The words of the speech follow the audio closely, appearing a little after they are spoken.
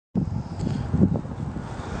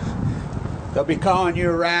They'll be calling you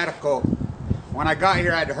a radical. When I got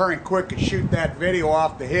here, I had to hurry quick and shoot that video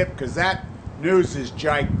off the hip because that news is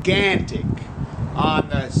gigantic on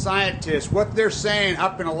the scientists, what they're saying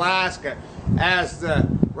up in Alaska as the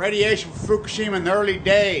radiation from Fukushima in the early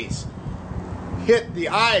days hit the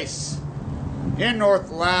ice in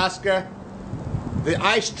North Alaska. The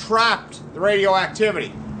ice trapped the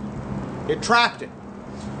radioactivity. It trapped it.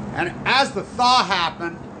 And as the thaw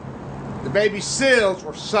happened, the baby seals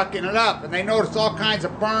were sucking it up, and they noticed all kinds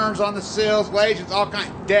of burns on the seals, lesions, all kinds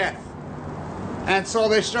of death. And so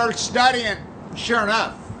they started studying, sure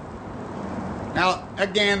enough. Now,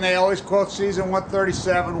 again, they always quote season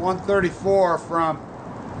 137, 134 from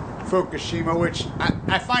Fukushima, which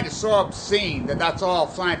I find it so obscene that that's all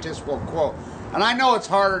scientists will quote. And I know it's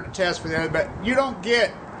harder to test for the other, but you don't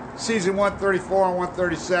get season 134 and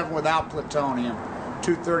 137 without plutonium,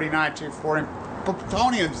 239, 240.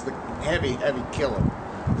 Plutonium's the heavy, heavy killer.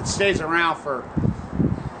 It stays around for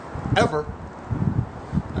ever.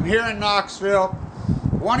 I'm here in Knoxville.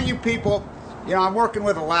 One of you people, you know, I'm working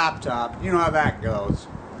with a laptop. You know how that goes.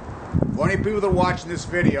 One of you people that are watching this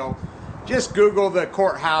video, just Google the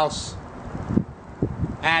courthouse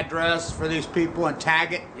address for these people and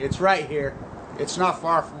tag it. It's right here. It's not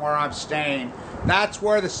far from where I'm staying. That's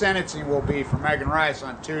where the sentencing will be for Megan Rice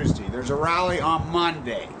on Tuesday. There's a rally on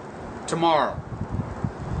Monday, tomorrow.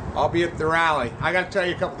 I'll be at the rally. I got to tell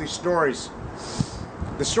you a couple of these stories.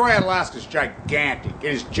 The story out of Alaska is gigantic.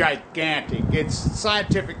 It is gigantic. It's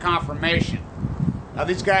scientific confirmation. Now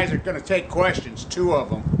these guys are going to take questions, 2 of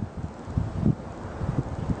them,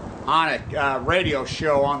 on a radio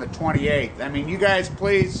show on the 28th. I mean, you guys,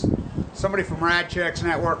 please, somebody from Radchecks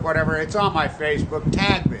Network, whatever, it's on my Facebook.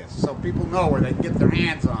 Tag this so people know where they can get their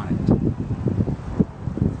hands on it.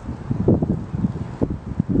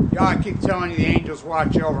 Y'all, I keep telling you the angels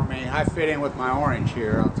watch over me. I fit in with my orange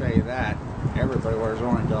here, I'll tell you that. Everybody wears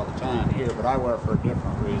orange all the time here, but I wear it for a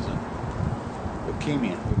different reason.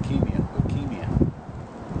 Leukemia, leukemia, leukemia.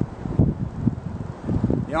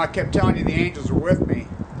 You know, I kept telling you the angels are with me.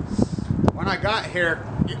 When I got here,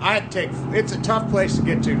 I had to take, it's a tough place to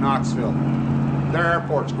get to, Knoxville. Their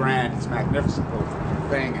airport's grand, it's a magnificent little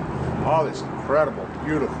thing, and all this incredible,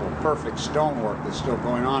 beautiful, perfect stonework that's still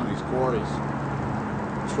going on in these quarries.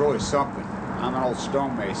 It's really something. I'm an old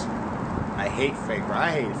stonemason. I hate fake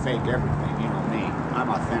everything, you know me. I'm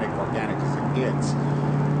authentic, organic as it gets.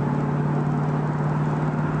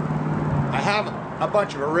 I have a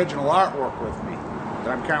bunch of original artwork with me.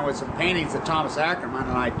 I'm carrying with some paintings that Thomas Ackerman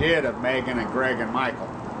and I did of Megan and Greg and Michael.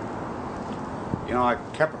 You know, I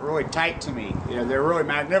kept it really tight to me. You know, they're really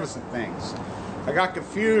magnificent things. I got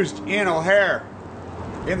confused in O'Hare,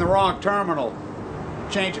 in the wrong terminal,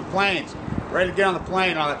 changing planes, ready to get on the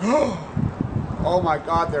plane. I thought, oh my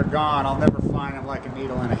God, they're gone. I'll never find them, like a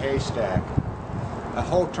needle in a haystack. A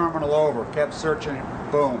whole terminal over, kept searching,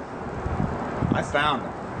 boom. I found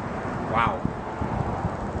them. Wow.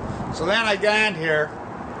 So then I got here.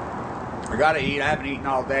 I got to eat. I haven't eaten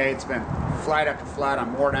all day. It's been flight after flight.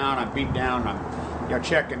 I'm wore down. I'm beat down. I'm, you know,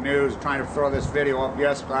 checking news, trying to throw this video up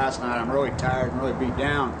last night. I'm really tired and really beat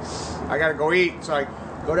down. I got to go eat. So I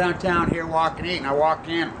go downtown here, walk and eat, and I walk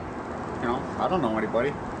in. You know, I don't know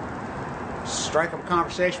anybody. Strike up a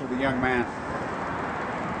conversation with a young man.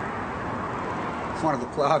 One of the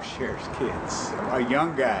Plowshares kids, a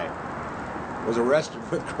young guy, was arrested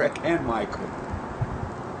with Greg and Michael.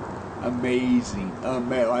 Amazing. I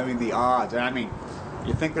mean, the odds. I mean,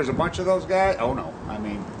 you think there's a bunch of those guys? Oh no. I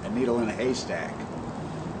mean, a needle in a haystack.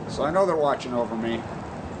 So I know they're watching over me.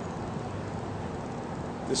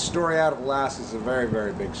 This story out of Alaska is a very,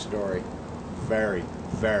 very big story. Very,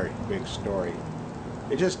 very big story.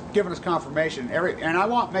 It's just giving us confirmation. And I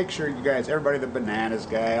want to make sure you guys, everybody, the Bananas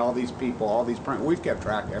guy, all these people, all these, we've kept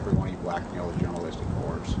track of every one of you black and yellow journalistic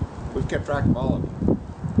corps. We've kept track of all of you.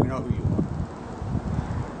 We know who you are.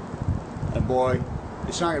 And boy,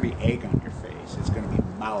 it's not going to be egg on your face. It's going to be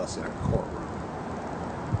malice in a courtroom.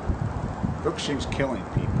 Fukushima's killing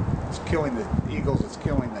people. It's killing the eagles. It's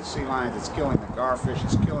killing the sea lions. It's killing the garfish.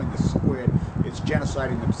 It's killing the squid. It's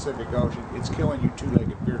genociding the Pacific Ocean. It's killing you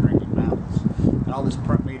two-legged beer-drinking mammals. And all this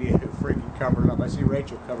print media who freaking covered it up. I see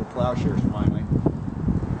Rachel cover Plowshares finally.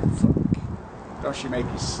 Fuck. Don't she make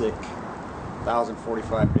you sick?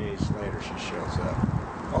 1,045 days later she shows up.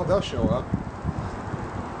 Oh, they'll show up.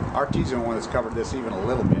 RT's the one that's covered this even a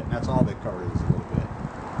little bit, and that's all they've covered is a little bit.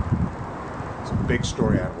 It's a big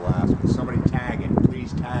story out of Alaska. Somebody tag it.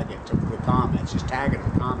 Please tag it to the comments. Just tag it in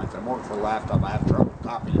the comments. I'm working for a laptop. I have trouble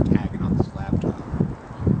copying and tagging on this laptop.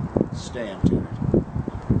 Stay tuned.